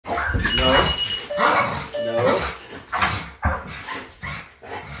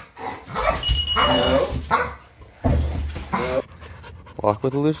walk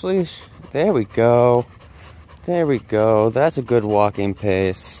with a loose leash. There we go. There we go. That's a good walking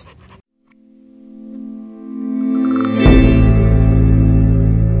pace.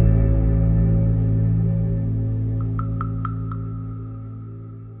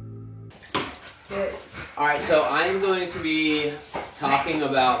 Alright, so I'm going to be talking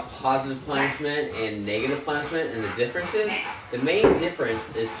about positive punishment and negative punishment and the differences. The main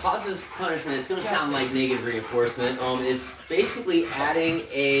difference is positive punishment, it's going to sound like negative reinforcement, is basically adding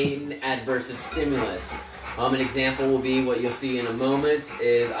an adversive stimulus. An example will be what you'll see in a moment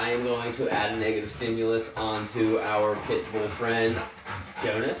is I am going to add a negative stimulus onto our pit bull friend,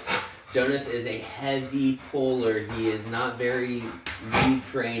 Jonas. Jonas is a heavy puller. He is not very lead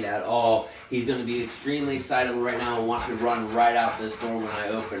trained at all. He's going to be extremely excitable right now and want to run right out this door when I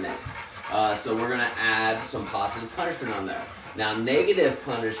open it. So we're going to add some positive punishment on there. Now, negative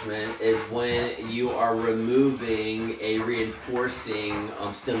punishment is when you are removing a reinforcing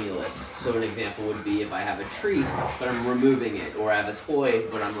stimulus. So an example would be if I have a treat, but I'm removing it, or I have a toy,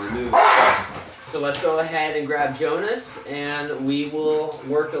 but I'm removing it. So let's go ahead and grab Jonas, and we will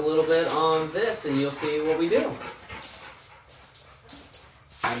work a little bit on this, and you'll see what we do.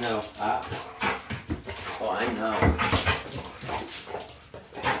 I know. Oh, I know.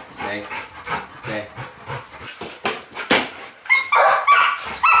 Stay. Stay.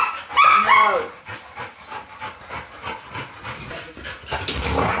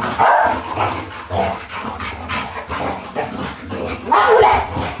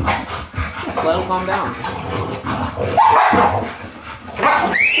 Let him calm down.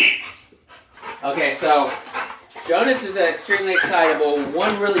 Okay, so Jonas is extremely excitable.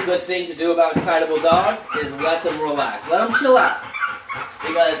 One really good thing to do about excitable dogs is let them relax. Let them chill out.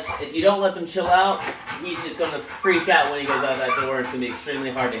 Because if you don't let them chill out, he's just going to freak out when he goes out that door. It's going to be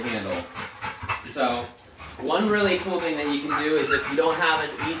extremely hard to handle. So one really cool thing that you can do is if you don't have an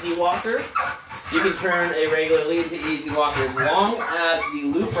easy walker, you can turn a regular lead to easy walker as long as the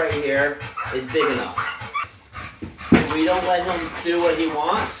loop right here is big enough. If we don't let him do what he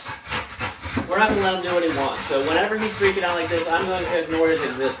wants, we're not going to let him do what he wants. So whenever he's freaking out like this, I'm going to ignore his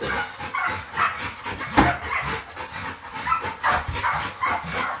existence.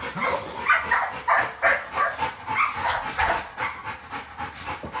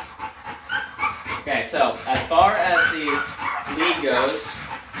 Okay, so as far as the lead goes,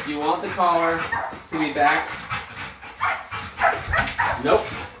 you want the collar to be back. Nope.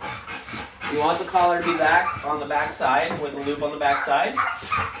 You want the collar to be back on the back side with the loop on the back side.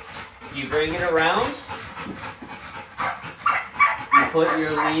 You bring it around. You put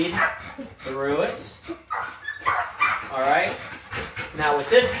your lead through it. Alright. Now with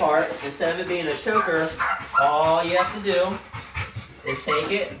this part, instead of it being a choker, all you have to do is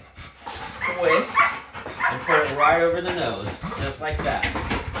take it, twist, and put it right over the nose. Just like that.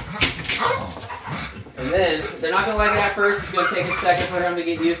 And then, they're not going to like it at first. It's going to take a second for him to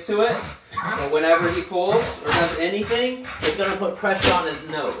get used to it. But whenever he pulls or does anything, it's going to put pressure on his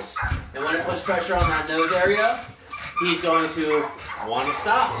nose. And when it puts pressure on that nose area, he's going to want to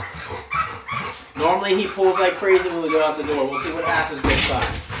stop. Normally he pulls like crazy when we go out the door. We'll see what happens this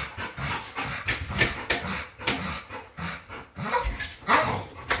time.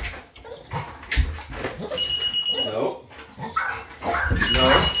 Nope. No.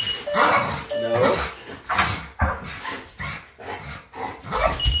 No.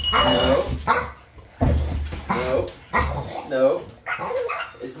 No.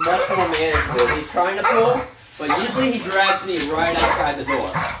 It's much more manageable. He's trying to pull, but usually he drags me right outside the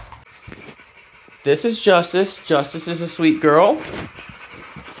door. This is Justice. Justice is a sweet girl.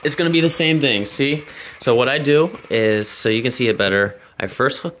 It's going to be the same thing, see? So what I do is, so you can see it better, I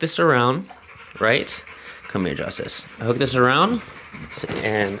first hook this around, right? Come here, Justice. I hook this around,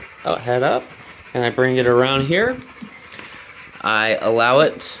 and head up, and I bring it around here. I allow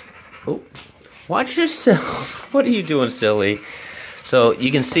it, oh, watch yourself. What are you doing, silly? So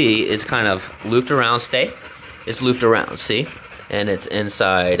you can see it's kind of looped around, stay. It's looped around, see? And it's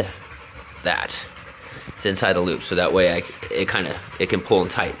inside that. It's inside the loop, so that way it can pull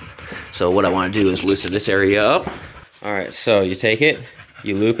and tighten. So what I want to do is loosen this area up. All right, so you take it,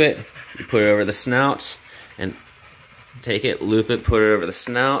 you loop it, you put it over the snout, and take it, loop it, put it over the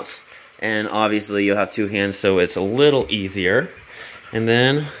snout, and obviously you'll have two hands, so it's a little easier. And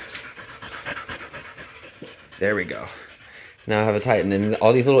then, there we go. Now I have it tightened, and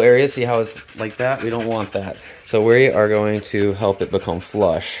all these little areas, see how it's like that? We don't want that. So we are going to help it become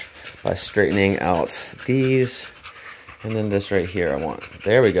flush by straightening out these, and then this right here I want.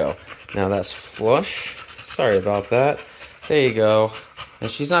 There we go. Now that's flush. Sorry about that. There you go. And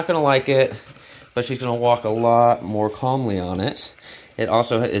she's not gonna like it, but she's gonna walk a lot more calmly on it. It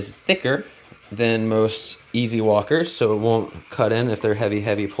also is thicker than most easy walkers, so it won't cut in if they're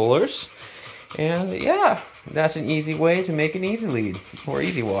heavy pullers. And yeah, that's an easy way to make an easy lead or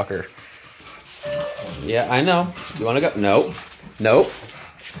easy walker. Yeah, I know. You wanna go? Nope, nope,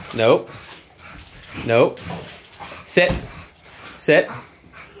 nope, nope. Sit, sit.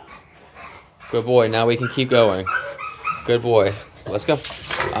 Good boy, now we can keep going. Good boy, let's go.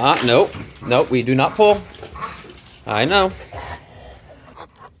 Nope, nope, we do not pull. I know.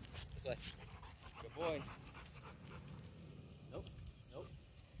 Good boy. Nope, nope.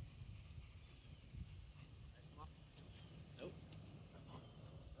 Nope. Nope.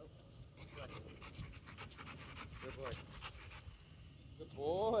 Good boy. Good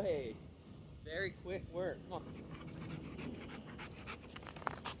boy. Very quick work. Come on.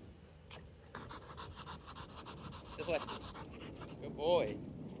 This way. Good boy.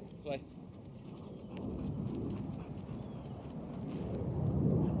 This way.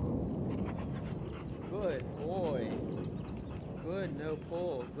 Good boy. Good, no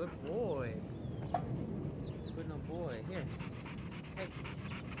pull. Good boy. Good, no boy. Here. Hey.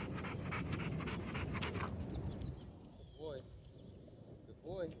 Good boy. Good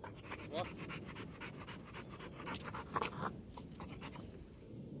boy. Walk.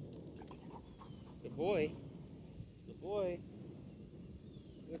 Good boy. Good boy.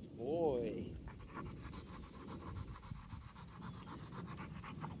 Good boy.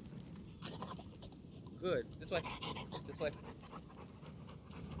 Good. This way. This way.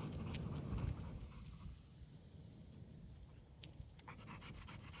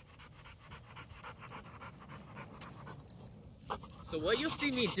 So what you'll see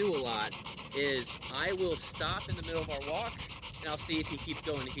me do a lot is I will stop in the middle of our walk and I'll see if he keeps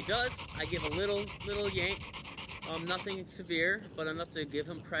going. If he does, I give a little yank. Nothing severe, but enough to give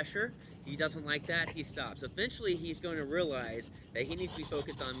him pressure. He doesn't like that, he stops. Eventually, he's going to realize that he needs to be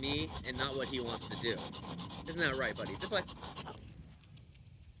focused on me and not what he wants to do. Isn't that right, buddy? This way. This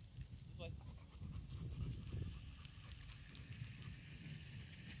way.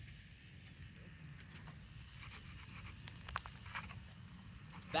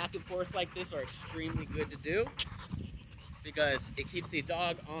 Back and forth like this are extremely good to do because it keeps the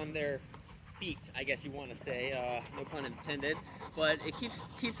dog on their feet, I guess you want to say, no pun intended, but it keeps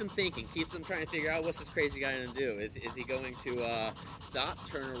them thinking, keeps them trying to figure out what's this crazy guy going to do. Is he going to stop,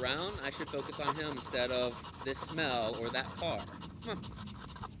 turn around? I should focus on him instead of this smell or that car. Come on.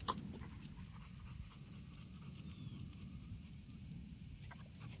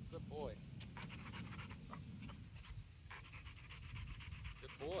 Good boy.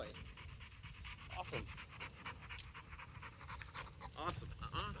 Good boy. Awesome. Awesome.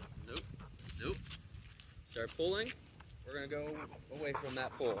 Nope. Nope. Start pulling. We're going to go away from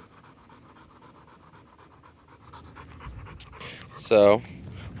that pull. So,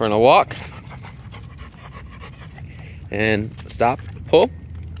 we're going to walk. And stop. Pull.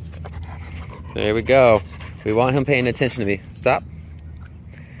 There we go. We want him paying attention to me. Stop.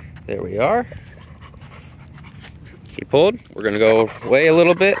 There we are. He pulled. We're going to go away a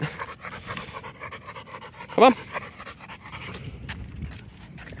little bit. Come on.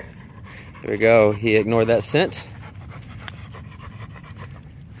 There we go. He ignored that scent.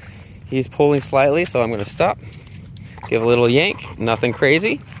 He's pulling slightly, so I'm going to stop. Give a little yank. Nothing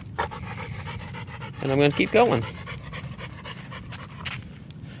crazy. And I'm going to keep going.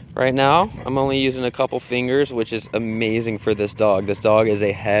 Right now, I'm only using a couple fingers, which is amazing for this dog. This dog is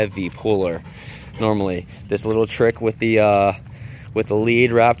a heavy puller. Normally, this little trick with the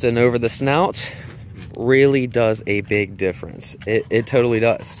lead wrapped in over the snout really does a big difference. It totally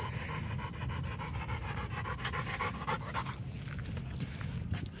does.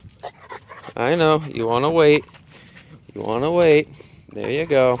 I know, you want to wait. You want to wait. There you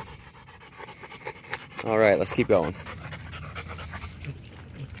go. All right, let's keep going.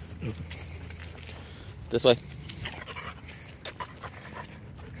 This way.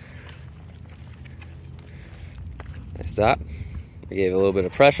 I stop. I gave a little bit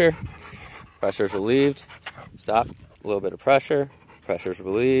of pressure. Pressure's relieved. Stop. A little bit of pressure. Pressure's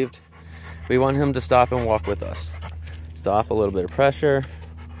relieved. We want him to stop and walk with us. Stop. A little bit of pressure.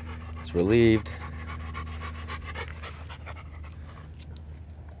 It's relieved.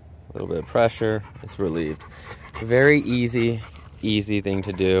 A little bit of pressure. It's relieved. Very easy thing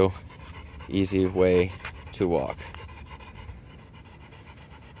to do. Easy way to walk.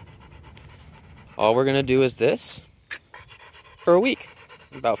 All we're gonna do is this for a week,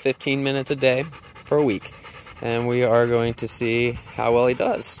 about 15 minutes a day for a week, and we are going to see how well he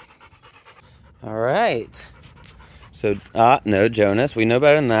does. All right. So, no, Jonas, we know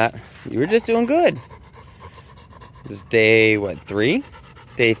better than that. You were just doing good. This is day, what, 3?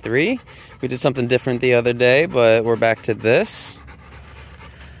 Day 3. We did something different the other day, but we're back to this.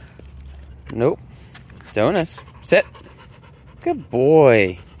 Nope. Jonas, sit. Good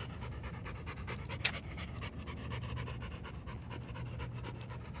boy.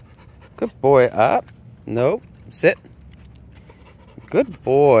 Good boy. Up. Nope. Sit. Good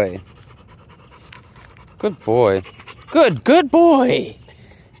boy. Good boy. Good boy.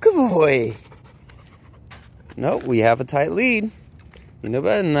 Good boy. Nope, we have a tight lead. You know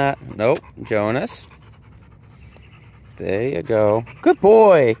better than that. Nope, Jonas. There you go. Good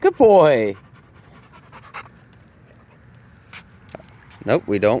boy. Good boy. Nope,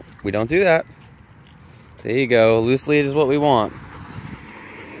 we don't do that. There you go. Loose lead is what we want.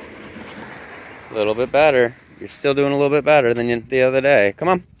 A little bit better. You're still doing a little bit better than the other day. Come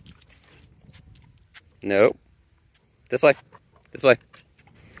on. Nope. This way. This way.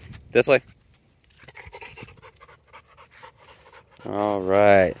 This way. All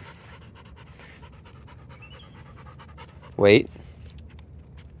right. Wait.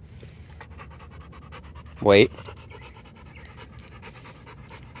 Wait.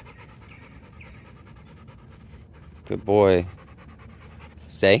 Good boy.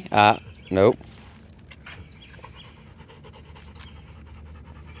 Stay. Nope.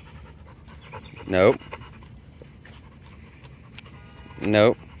 Nope.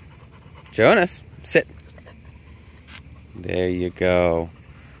 Nope. Jonas, sit. There you go.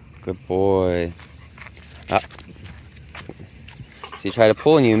 Good boy. So you try to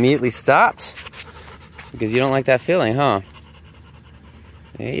pull and you immediately stopped? Because you don't like that feeling, huh?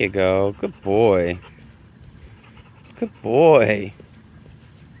 There you go. Good boy. Good boy.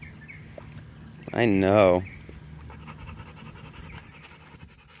 I know.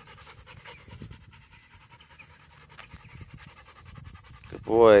 Good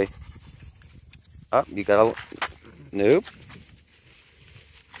boy. Oh, you gotta... Nope.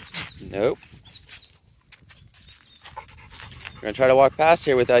 Nope. You're gonna try to walk past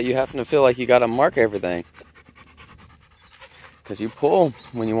here without you having to feel like you gotta mark everything. Because you pull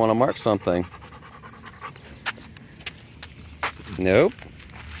when you want to mark something. Nope.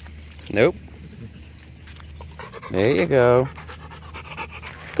 Nope. There you go.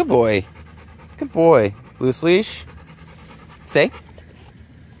 Good boy. Good boy. Loose leash. Stay.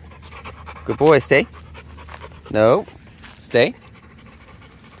 Good boy, stay. No. Stay.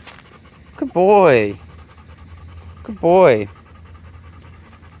 Good boy. Good boy.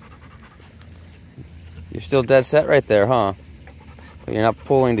 You're still dead set right there, huh? But you're not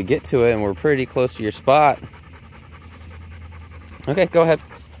pulling to get to it, and we're pretty close to your spot. Okay, go ahead.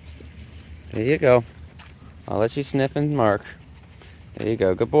 There you go. I'll let you sniff and mark. There you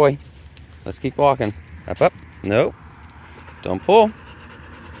go. Good boy. Let's keep walking. Up, up. Nope. Don't pull.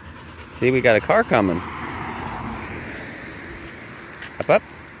 See, we got a car coming. Up, up.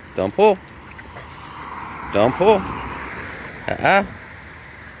 Don't pull. Don't pull.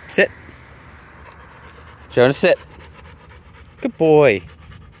 Sit. Jonas, sit. Good boy.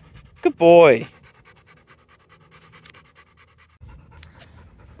 Good boy.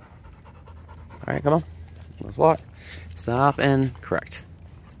 All right, come on. Let's walk. Stop and correct.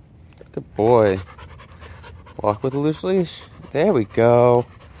 Good boy. Walk with a loose leash. There we go.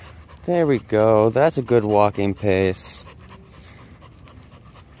 There we go. That's a good walking pace.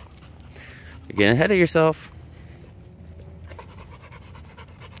 You're getting ahead of yourself.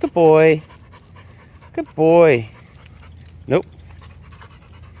 Good boy. Good boy. Nope.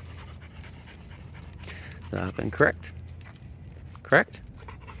 Stop and correct. Correct.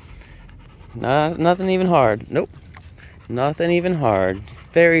 Nothing even hard. Nope. Nothing even hard.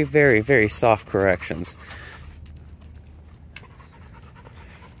 Very, very, very soft corrections.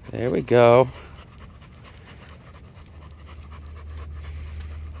 There we go.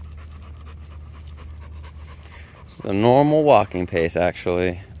 It's a normal walking pace,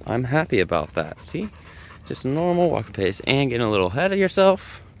 actually. I'm happy about that. See? Just a normal walking pace and getting a little ahead of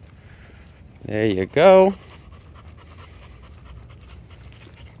yourself. There you go.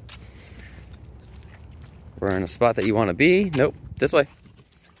 We're in a spot that you want to be. Nope. This way.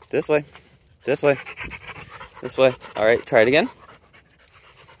 This way. This way. This way. All right, try it again.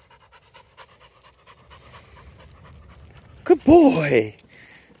 Good boy.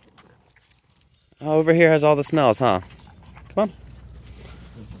 Over here has all the smells, huh? Come on.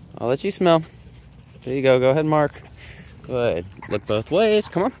 I'll let you smell. There you go. Go ahead, Mark. Good. Look both ways.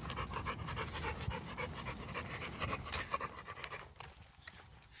 Come on.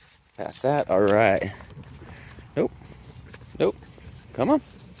 Past that. All right. Nope. Nope. Come on.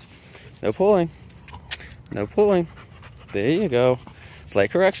 No pulling. No pulling. There you go. Slight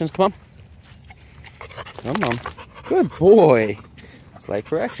corrections. Come on. Come on. Good boy. Slight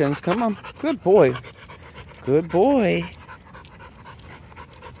corrections. Come on. Good boy. Good boy.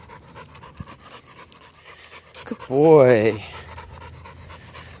 Good boy.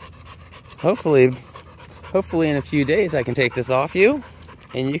 Hopefully in a few days I can take this off you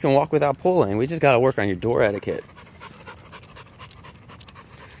and you can walk without pulling. We just got to work on your door etiquette.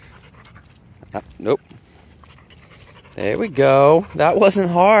 Nope. There we go. That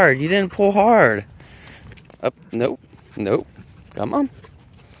wasn't hard. You didn't pull hard. Up. Nope. Nope. Come on.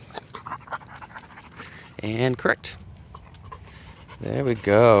 And correct. There we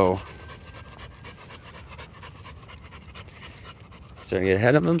go. Starting to get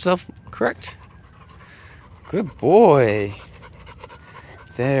ahead of himself. Correct. Good boy.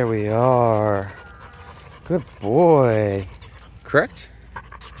 There we are. Good boy. Correct.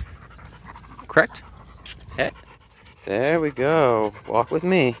 Correct. Hey. There we go. Walk with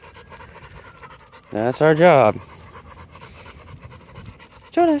me. That's our job.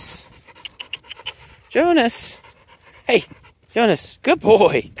 Jonas. Jonas. Hey, Jonas. Good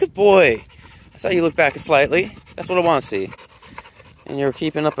boy. Good boy. I saw you look back slightly. That's what I want to see. And you're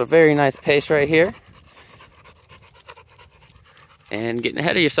keeping up a very nice pace right here. And getting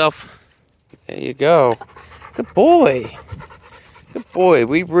ahead of yourself. There you go. Good boy. Good boy.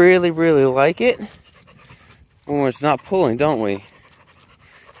 We really, really like it when it's not pulling, don't we?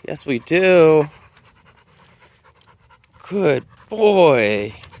 Yes, we do. Good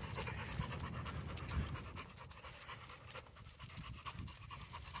boy.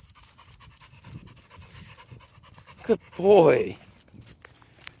 Good boy.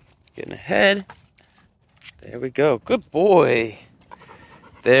 Getting ahead. There we go. Good boy.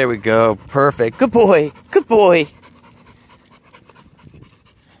 There we go. Perfect. Good boy. Good boy.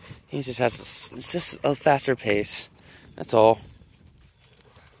 He just has just a faster pace. That's all.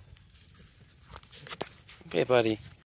 Okay, buddy.